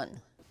next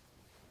one.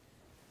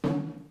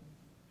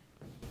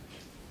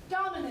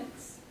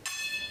 Dominance.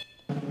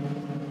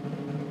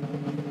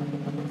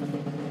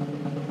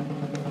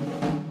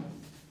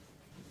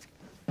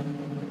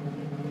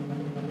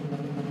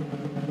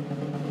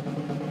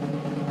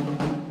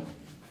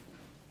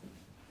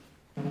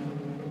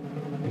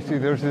 You see,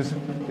 there's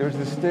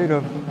this state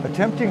of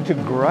attempting to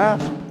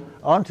grasp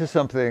onto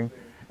something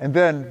and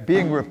then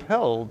being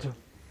repelled.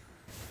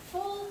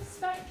 Full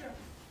spectrum.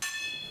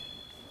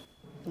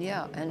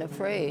 Yeah, and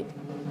afraid.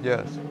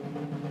 Yes.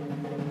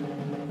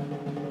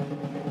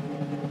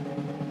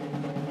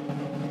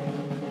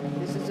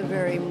 This is a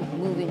very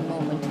moving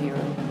moment here.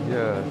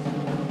 Yes.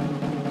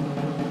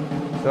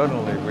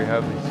 Suddenly we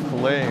have these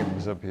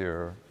flames up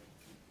here.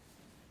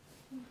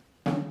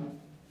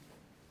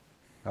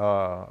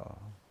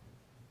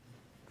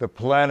 The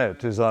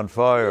planet is on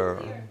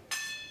fire.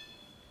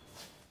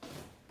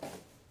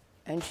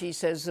 And she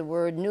says the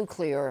word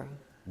nuclear.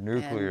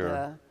 Nuclear.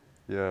 And,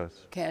 Yes.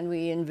 Can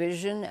we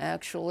envision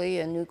actually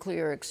a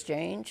nuclear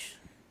exchange?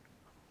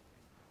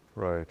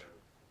 Right.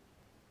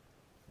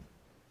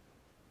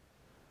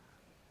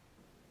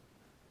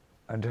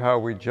 And how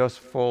we just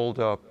fold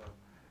up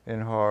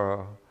in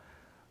horror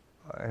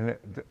and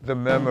the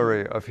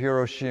memory of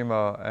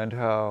Hiroshima and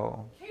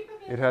how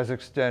it has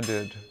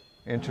extended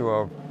into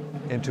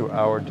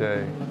our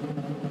day.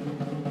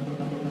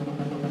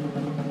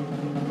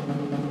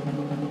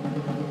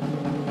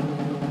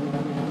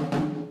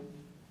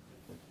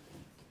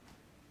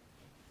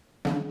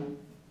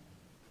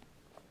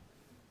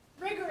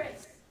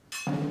 Rigorous.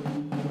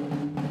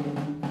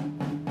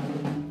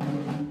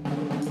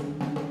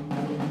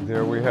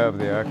 There we have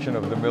the action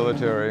of the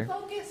military.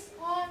 Focus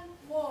on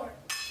war.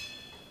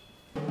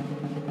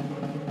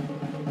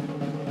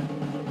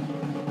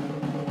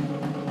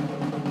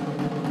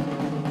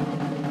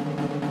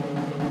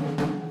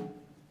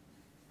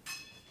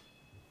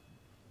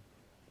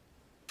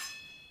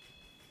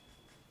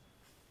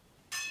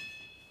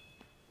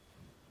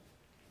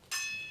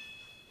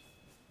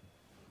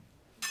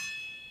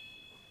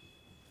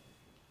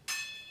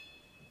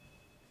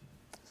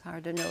 It's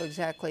hard to know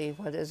exactly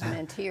what is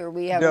meant here.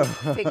 We haven't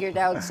figured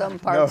out some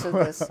parts of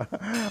this.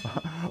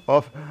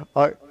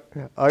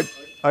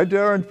 I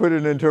daren't put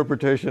an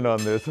interpretation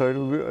on this. I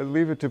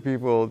leave it to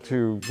people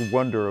to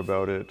wonder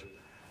about it.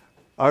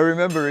 I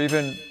remember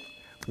even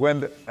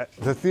when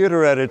the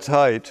theater at its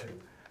height,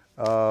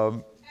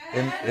 in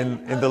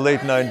the late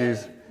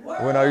 90s,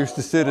 when I used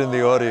to sit in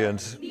the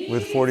audience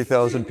with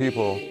 40,000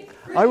 people,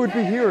 I would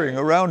be hearing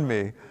around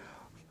me,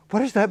 what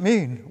does that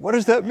mean? What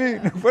does that mean?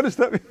 What does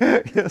that mean?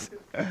 Yes.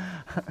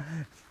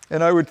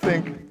 And I would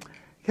think,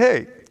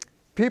 hey,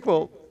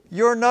 people,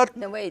 you're not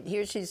No, wait,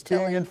 here she's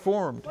being telling.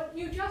 informed. What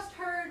you just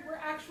heard were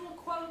actual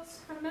quotes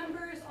from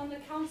members on the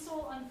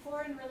Council on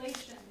Foreign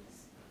Relations.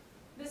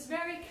 This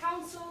very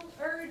council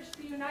urged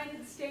the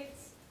United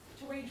States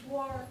to wage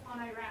war on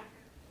Iraq.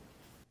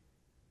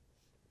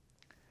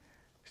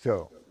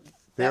 So,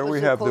 That there was we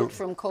a have quote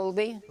from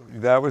Colby.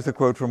 That was the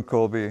quote from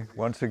Colby,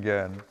 once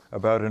again,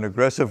 about an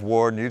aggressive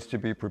war needs to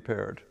be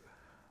prepared.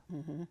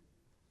 Mm-hmm.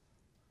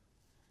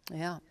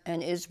 Yeah,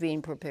 and is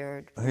being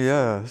prepared.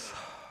 Yes.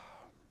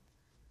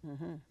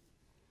 Mm-hmm.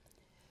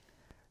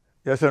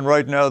 Yes, and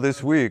right now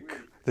this week,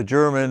 the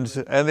Germans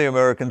and the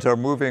Americans are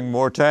moving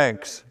more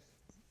tanks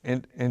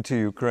into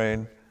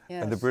Ukraine,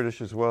 Yes. and the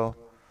British as well.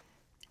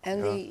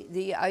 And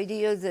the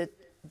idea that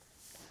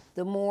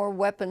the more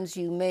weapons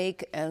you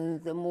make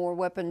and the more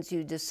weapons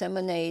you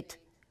disseminate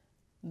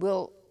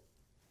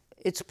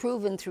it's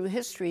proven through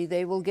history,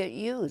 they will get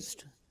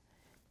used.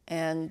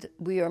 And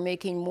we are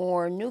making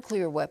more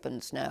nuclear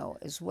weapons now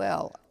as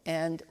well.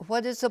 And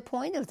what is the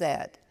point of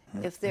that?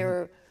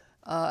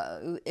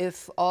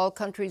 If all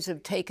countries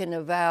have taken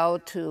a vow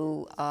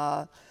to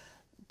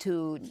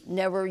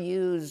never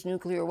use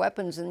nuclear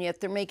weapons, and yet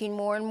they're making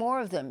more and more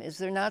of them. Is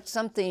there not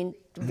something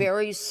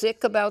very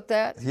sick about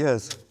that?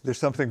 Yes, there's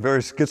something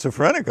very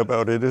schizophrenic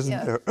about it,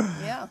 isn't there?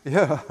 Yeah.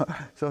 Yeah,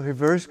 something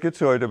very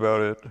schizoid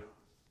about it.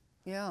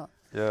 Yeah.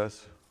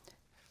 Yes.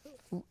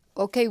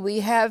 Okay,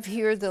 we have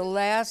here the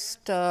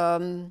last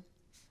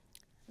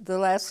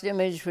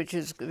image, which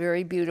is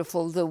very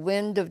beautiful, the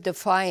wind of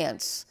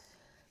defiance,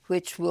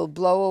 which will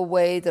blow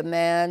away the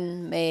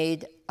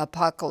man-made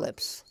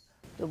apocalypse.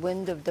 The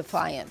wind of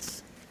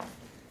defiance.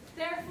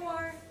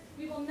 Therefore,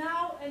 we will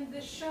now end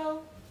this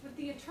show with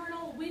the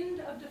eternal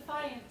wind of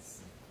defiance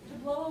to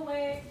blow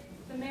away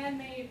the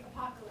man-made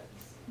apocalypse.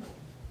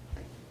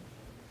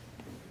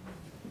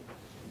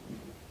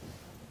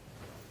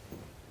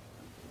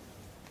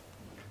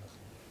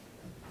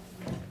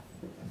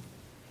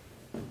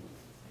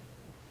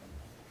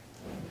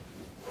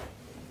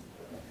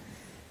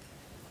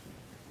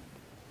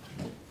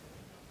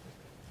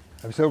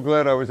 I'm so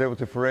glad I was able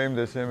to frame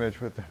this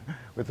image with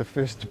the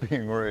fist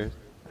being raised.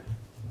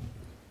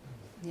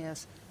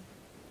 Yes.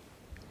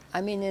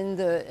 I mean, in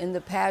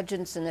the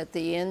pageants and at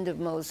the end of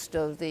most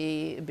of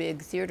the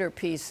big theater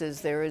pieces,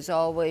 there is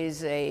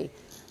always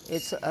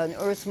it's an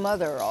Earth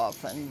Mother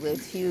often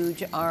with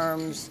huge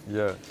arms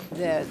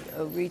that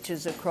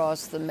reaches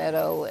across the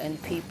meadow, and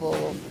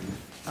people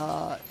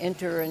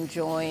enter and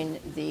join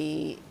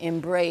the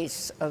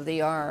embrace of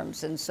the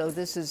arms. And so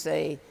this is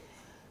a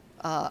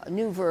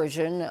new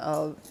version,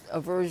 a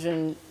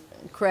version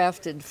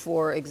crafted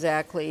for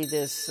exactly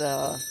this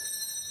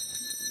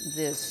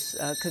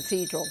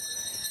cathedral.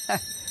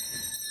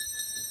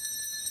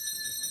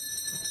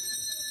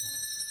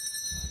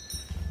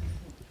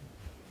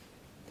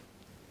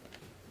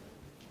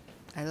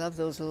 I love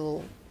those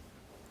little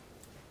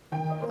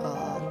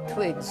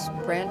twigs,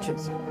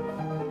 branches,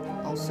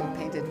 also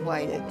painted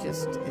white. It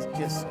just.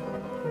 Yes,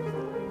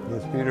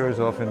 Peter has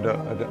often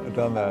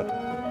done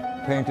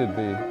that, painted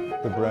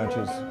the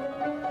branches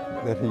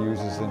that he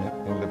uses in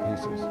the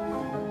pieces.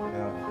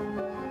 Yeah.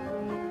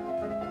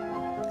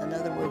 In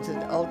other words,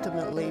 that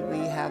ultimately we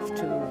have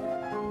to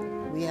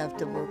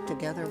work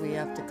together. We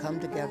have to come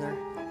together.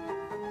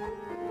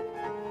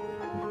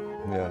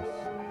 Yes.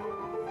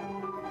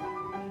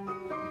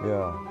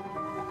 Yeah.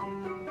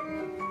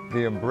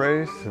 the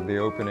embrace, the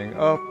opening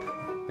up,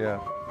 yeah.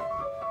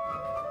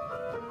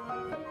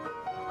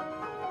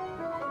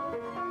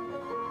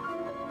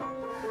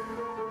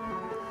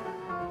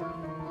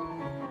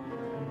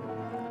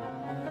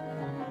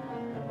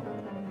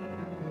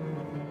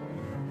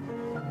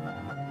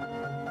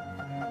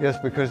 Yes,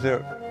 because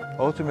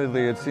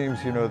ultimately it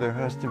seems, you know, there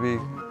has to be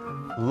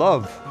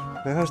love.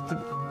 There has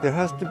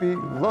to be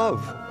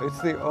love.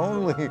 It's the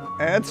only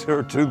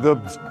answer to the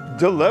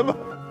dilemma.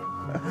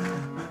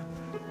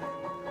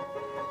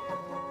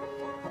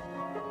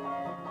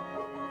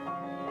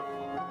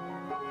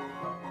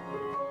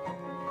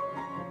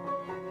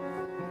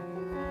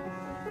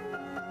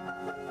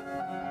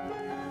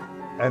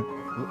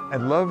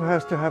 And love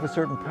has to have a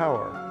certain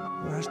power.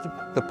 There has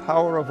to the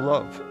power of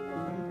love.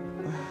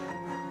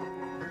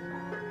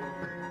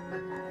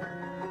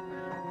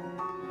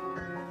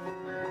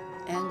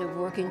 And of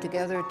working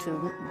together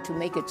to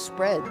make it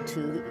spread,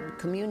 to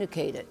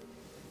communicate it.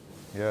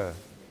 Yes,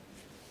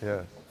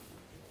 yes,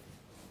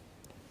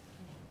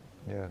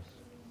 yes.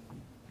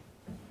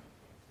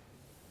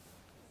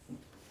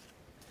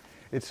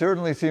 It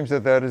certainly seems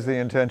that that is the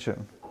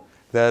intention.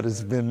 That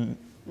has been,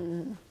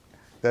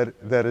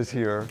 that is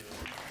here.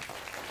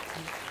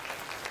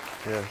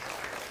 Yes.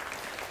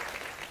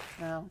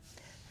 Well,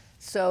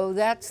 so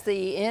that's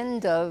the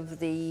end of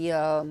the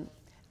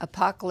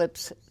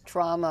Apocalypse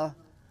Trauma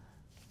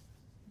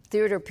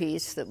theater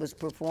piece that was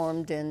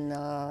performed in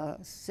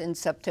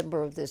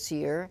September of this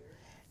year.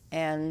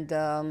 And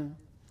do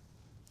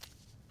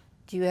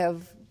you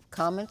have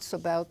comments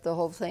about the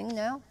whole thing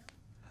now?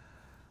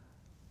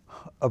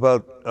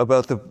 About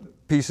the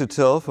piece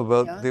itself,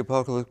 about the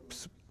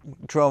Apocalypse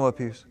Trauma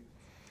piece.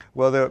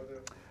 Well,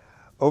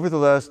 over the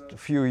last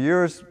few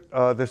years,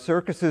 the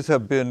circuses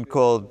have been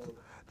called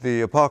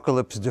the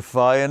Apocalypse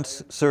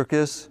Defiance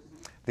Circus,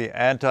 the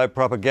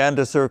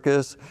Anti-Propaganda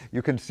Circus.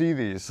 You can see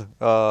these.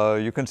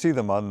 You can see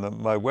them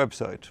on my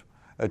website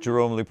at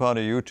Jerome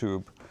Lipani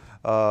YouTube.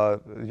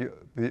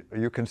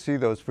 You can see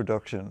those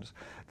productions.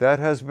 That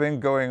has been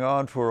going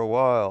on for a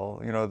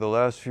while. You know, the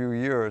last few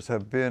years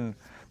have been,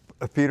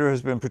 Peter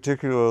has been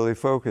particularly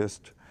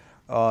focused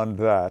on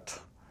that,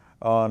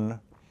 on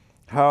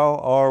how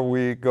are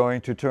we going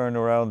to turn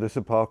around this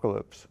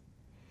apocalypse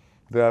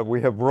that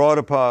we have brought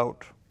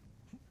about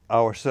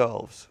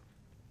ourselves.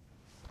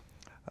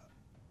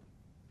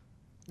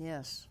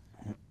 Yes.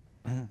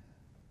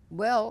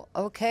 Well,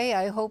 okay,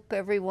 I hope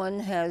everyone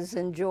has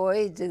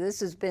enjoyed.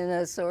 This has been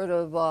a sort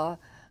of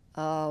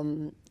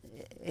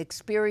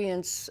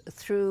experience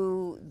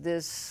through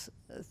this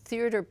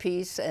theater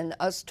piece and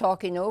us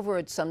talking over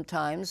it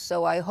sometimes.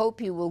 So I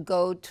hope you will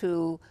go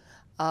to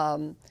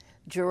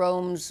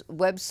Jerome's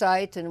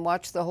website and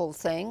watch the whole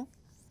thing.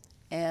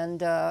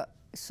 And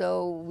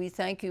so we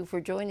thank you for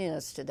joining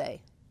us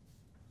today.